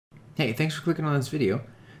Hey, thanks for clicking on this video.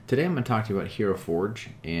 Today I'm going to talk to you about heroforge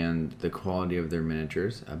and the quality of their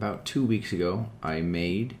miniatures. About 2 weeks ago I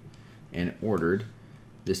made and ordered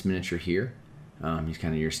this miniature here. He's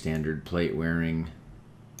kind of your standard plate wearing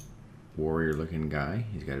warrior looking guy.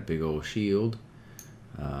 He's got a big old shield,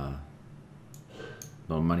 little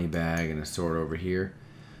money bag and a sword over here.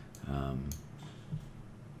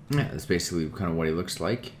 Yeah, that's basically kind of what he looks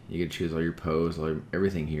like. You can choose all your pose,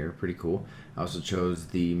 everything here. Pretty cool. I also chose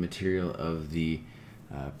the material of the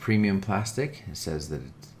premium plastic. It says that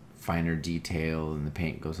it's finer detail and the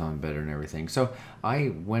paint goes on better and everything. So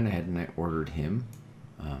I went ahead and I ordered him,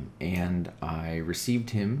 and I received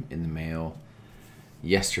him in the mail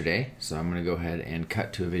yesterday. So I'm going to go ahead and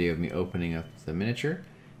cut to a video of me opening up the miniature,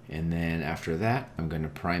 and then after that I'm going to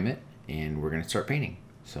prime it and we're going to start painting.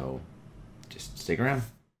 So just stick around.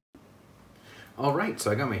 Alright, so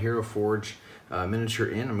I got my heroforge miniature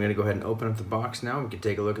in. I'm going to go ahead and open up the box now. We can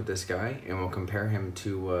take a look at this guy and we'll compare him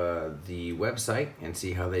to the website and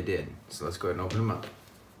see how they did. So let's go ahead and open him up.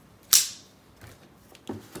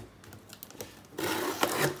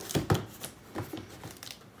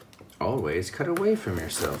 Always cut away from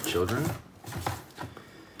yourself, children.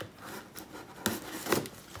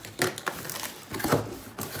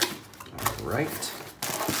 Alright,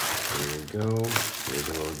 here we go. Here's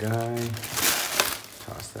the little guy.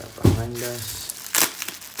 Toss that behind us.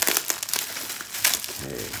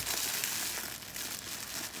 Okay.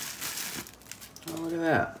 Oh, look at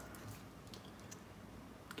that.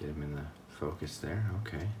 Get him in the focus there.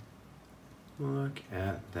 Okay. Look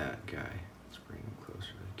at that guy. Let's bring him closer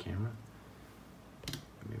to the camera.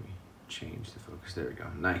 Maybe change the focus. There we go.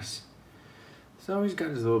 Nice. So he's got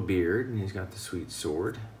his little beard and he's got the sweet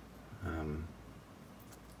sword.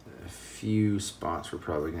 A few spots we're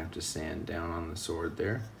probably gonna have to sand down on the sword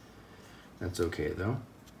there. That's okay though.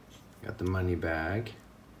 Got the money bag.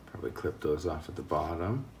 Probably clip those off at the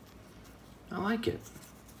bottom. I like it.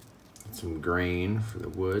 Got some grain for the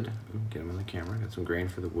wood. Ooh, get him on the camera. Got some grain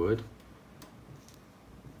for the wood.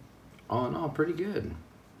 All in all, pretty good.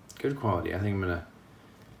 Good quality. I think I'm gonna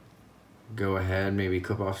go ahead, maybe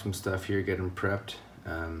clip off some stuff here, get him prepped,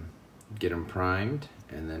 get him primed,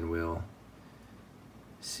 and then we'll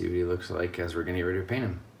see what he looks like as we're gonna get ready to paint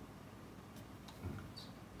him.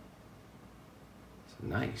 So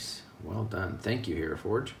nice, well done. Thank you,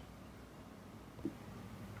 heroforge.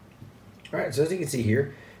 All right, so as you can see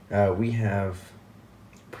here, we have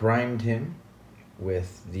primed him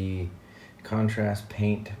with the contrast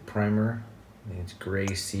paint primer. I think it's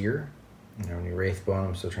Gray Sear. You know, when you Wraithbone,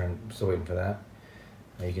 I'm still waiting for that.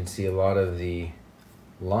 You can see a lot of the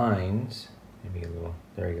lines. Maybe a little.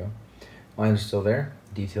 There you go. Lines are still there.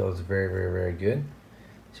 Detail is very, very, very good.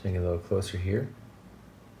 Let's bring it a little closer here.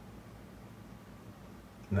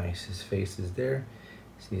 Nice. His face is there.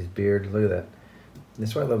 See his beard. Look at that.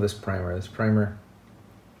 That's why I love this primer. This primer,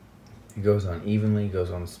 it goes on evenly,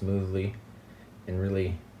 goes on smoothly, and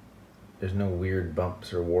really, there's no weird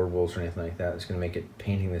bumps or warbles or anything like that. It's going to make it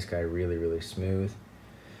painting this guy really, really smooth.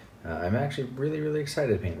 I'm actually really, really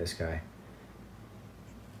excited to paint this guy.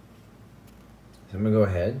 So I'm going to go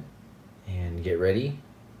ahead and get ready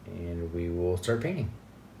and we will start painting.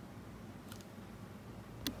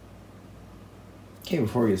 Okay,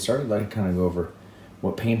 before we get started, I'd like to kind of go over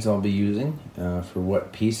what paints I'll be using for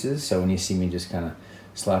what pieces. So when you see me just kind of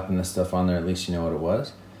slapping this stuff on there, at least you know what it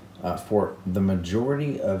was. For the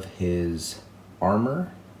majority of his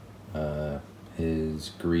armor,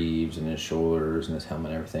 his greaves and his shoulders and his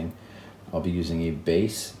helmet and everything, I'll be using a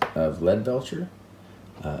base of lead belcher,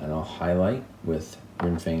 and I'll highlight with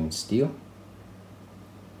Rinfane steel.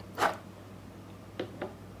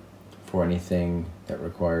 For anything that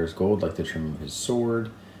requires gold, like the trim of his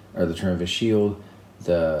sword, or the trim of his shield,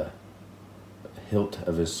 the hilt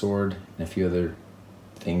of his sword, and a few other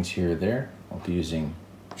things here or there, I'll be using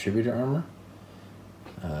Contributor armor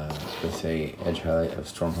with a edge highlight of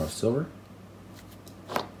Stormhost silver.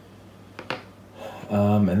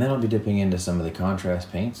 And then I'll be dipping into some of the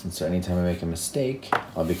contrast paints, and so anytime I make a mistake,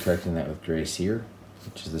 I'll be correcting that with Gray Sear,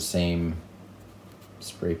 which is the same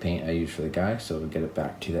spray paint I use for the guy, so we'll get it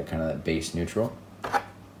back to that kind of that base neutral.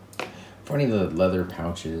 For any of the leather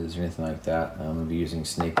pouches or anything like that, I'm going to be using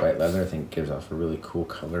snakebite leather. I think it gives off a really cool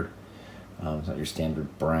color. It's not your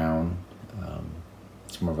standard brown.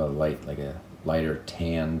 It's more of a like a lighter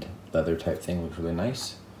tanned leather type thing. Looks really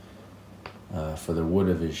nice. For the wood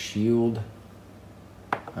of his shield,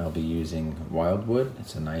 I'll be using wildwood.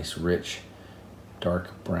 It's a nice rich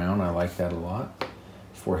dark brown. I like that a lot.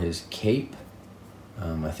 For his cape,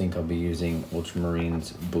 I think I'll be using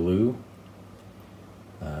Ultramarines blue.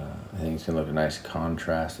 I think it's gonna look a nice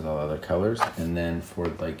contrast with all the other colors. And then for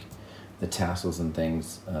like the tassels and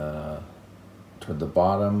things toward the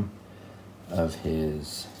bottom of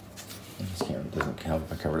his, it doesn't help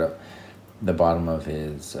if I cover it up, the bottom of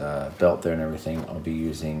his belt there and everything. I'll be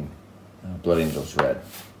using Blood Angels Red.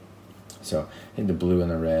 So I think the blue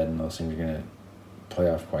and the red and those things are going to play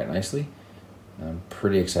off quite nicely. I'm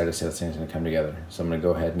pretty excited to see how this thing's going to come together. So I'm going to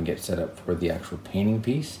go ahead and get set up for the actual painting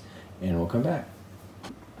piece, and we'll come back.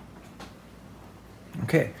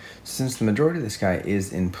 Okay, since the majority of this guy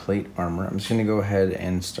is in plate armor, I'm just going to go ahead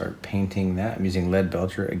and start painting that. I'm using Lead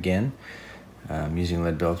Belcher again. I'm using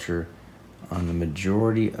Lead Belcher on the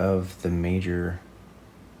majority of the major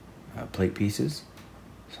plate pieces.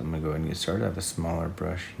 So I'm going to go ahead and get started. I have a smaller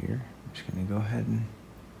brush here. I'm just going to go ahead and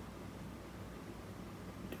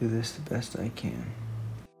do this the best I can.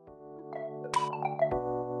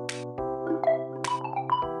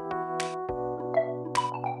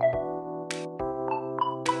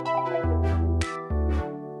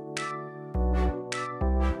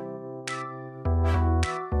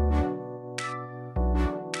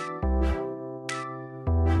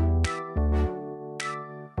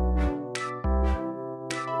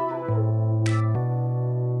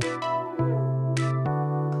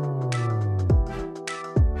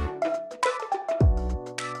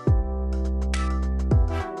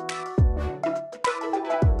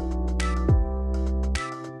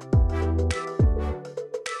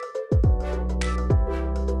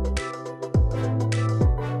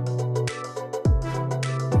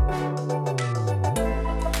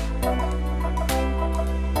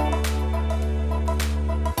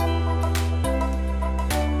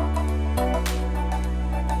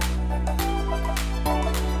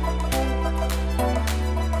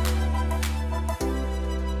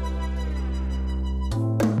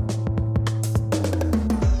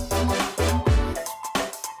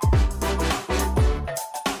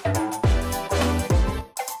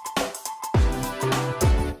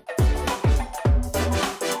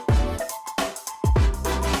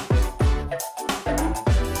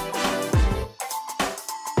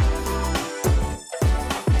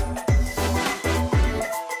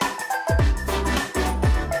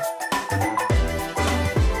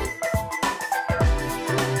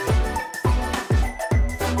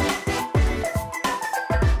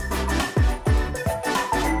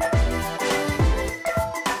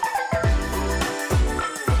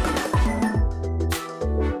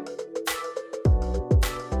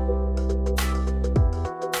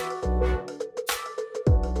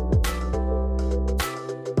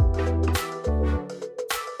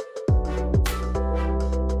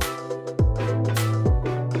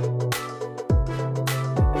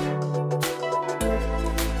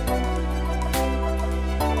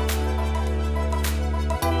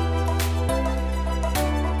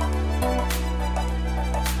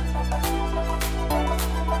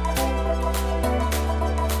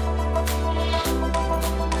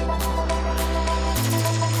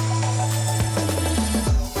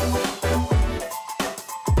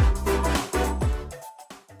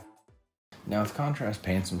 Now with contrast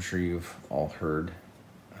paints, I'm sure you've all heard,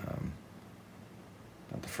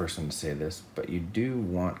 not the first one to say this, but you do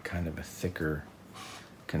want kind of a thicker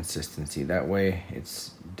consistency. That way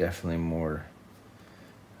it's definitely more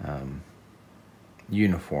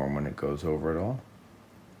uniform when it goes over it all.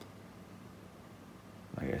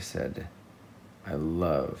 Like I said, I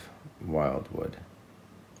love Wildwood.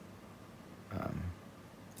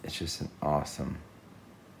 It's just an awesome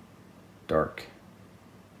dark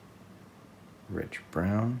rich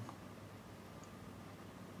brown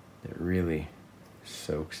that really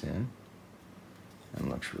soaks in and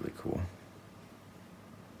looks really cool.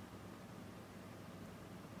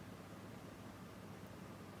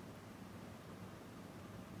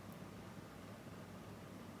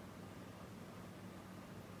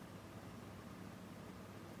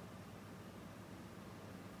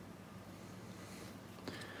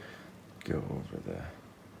 Go over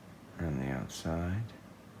around the outside.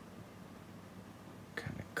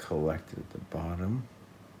 Kind of collected at the bottom.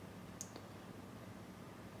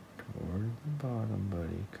 Toward the bottom,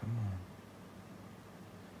 buddy. Come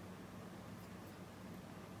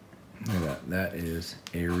on. Look at that. That is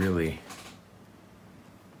a really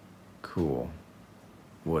cool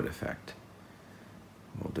wood effect.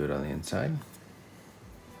 We'll do it on the inside.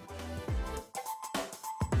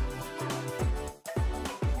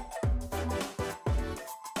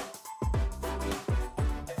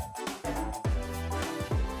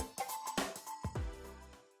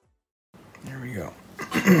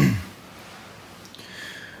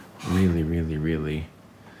 Really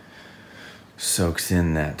soaks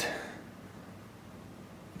in that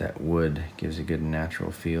wood, gives a good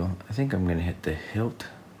natural feel. I think I'm gonna hit the hilt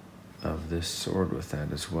of this sword with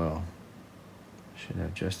that as well. Should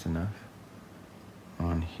have just enough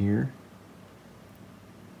on here.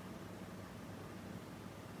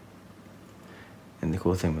 And the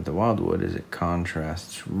cool thing with the wildwood is it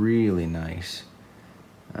contrasts really nice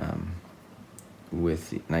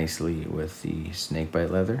nicely with the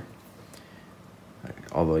snakebite leather.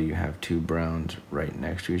 Although you have two browns right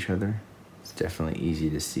next to each other, it's definitely easy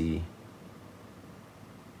to see,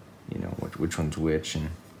 you know, which one's which and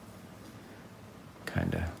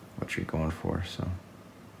kind of what you're going for. So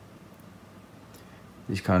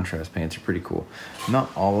these contrast paints are pretty cool.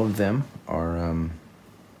 Not all of them are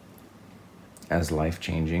as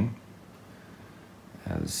life-changing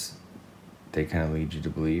as they kind of lead you to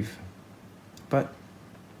believe, but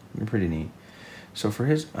they're pretty neat. So for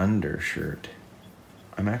his undershirt,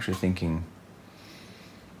 I'm actually thinking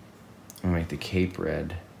I'm gonna make the cape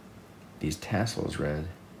red, these tassels red,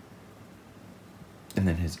 and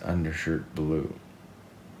then his undershirt blue.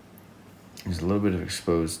 There's a little bit of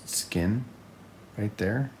exposed skin right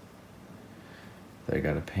there that I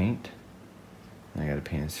gotta paint. And I gotta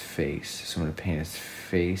paint his face. So I'm gonna paint his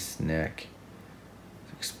face, neck,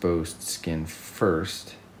 exposed skin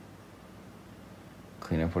first.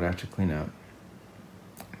 Clean up what I have to clean up.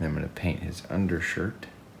 And then I'm gonna paint his undershirt,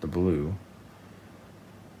 the blue.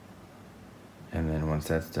 And then once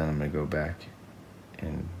that's done, I'm gonna go back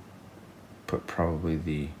and put probably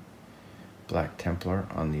the Black Templar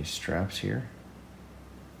on these straps here.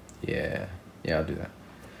 Yeah, I'll do that.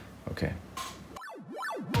 Okay.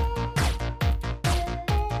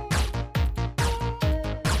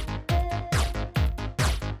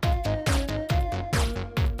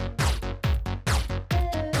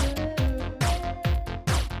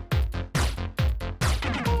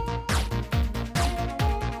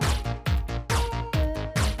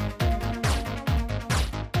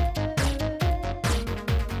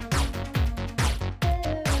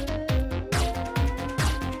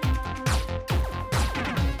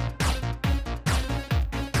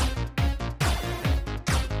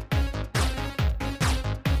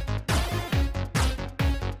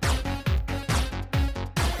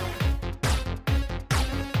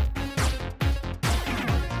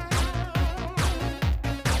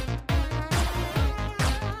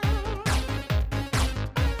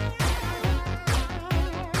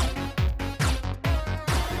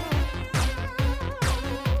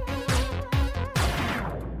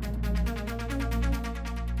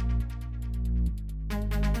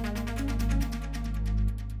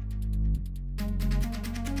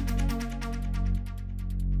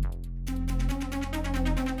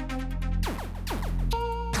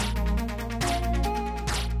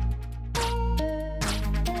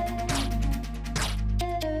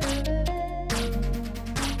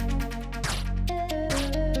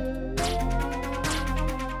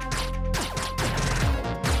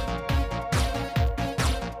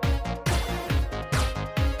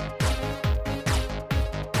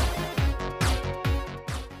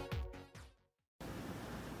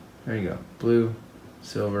 There you go. Blue,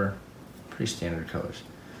 silver, pretty standard colors.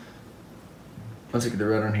 Once I get the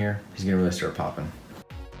red on here, he's gonna really start popping.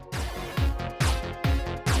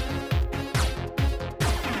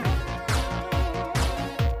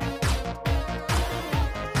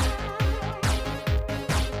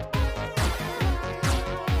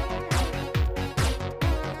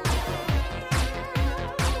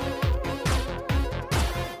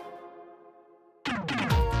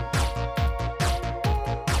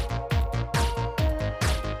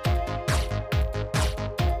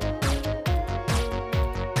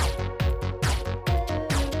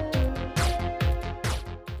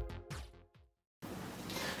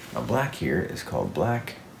 Now black here is called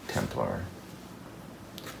Black Templar.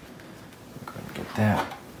 Go ahead and get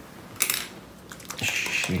that.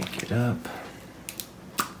 Shake it up.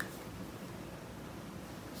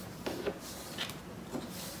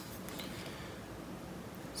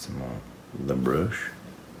 Some more the brush.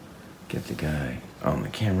 Get the guy on the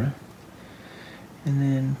camera. And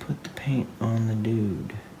then put the paint on the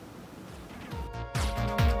dude.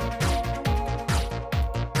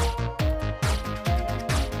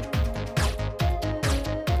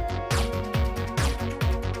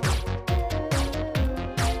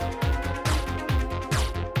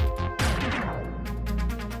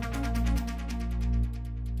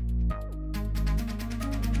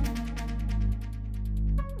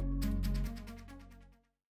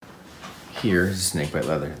 Here is snakebite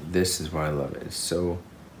leather. This is why I love it. It's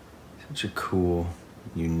such a cool,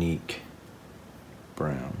 unique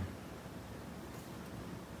brown.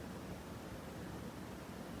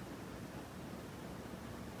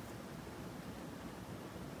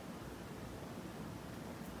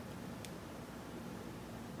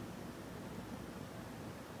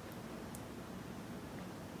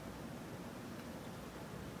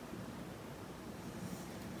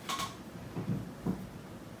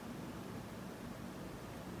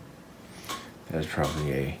 There's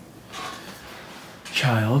probably a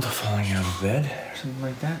child falling out of bed or something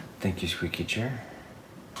like that. Thank you, squeaky chair.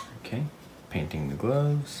 Okay, painting the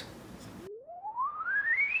gloves.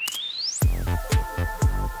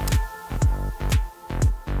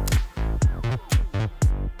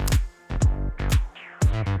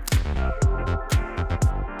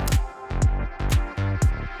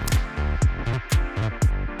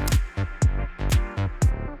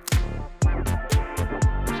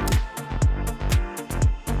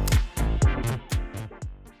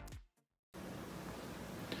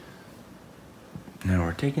 Now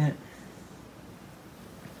we're taking it,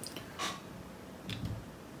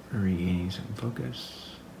 regaining some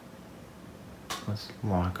focus. Let's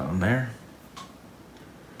lock on there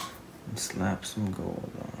and slap some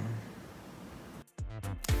gold on.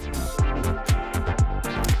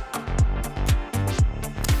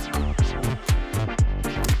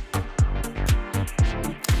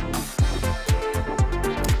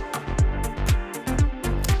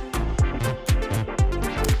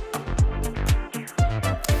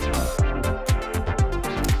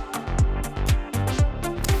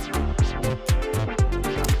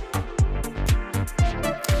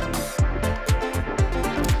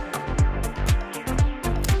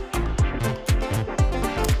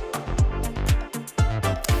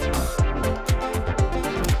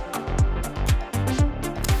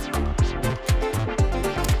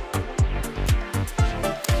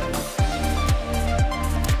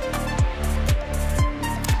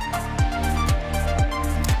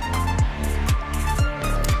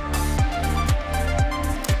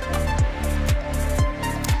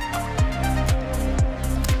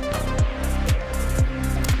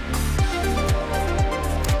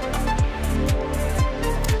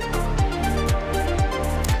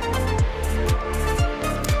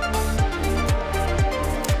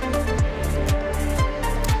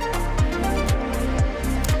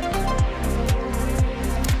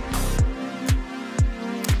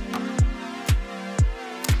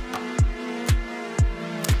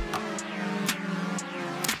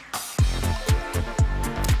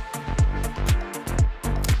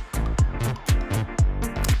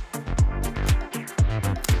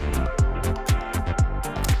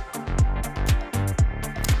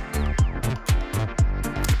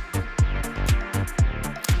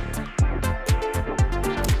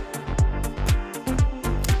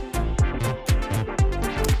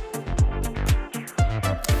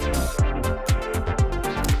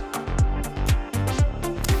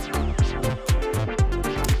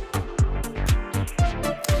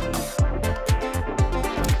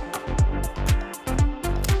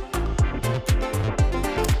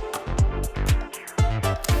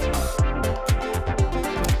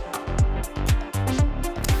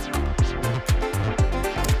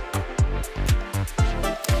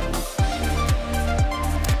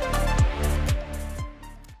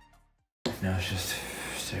 Now it's just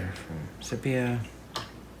Sarah from Sepia.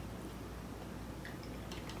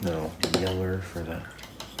 Little yeller for the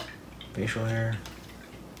facial hair.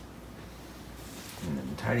 And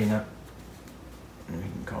then tidying up. And we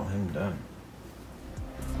can call him done.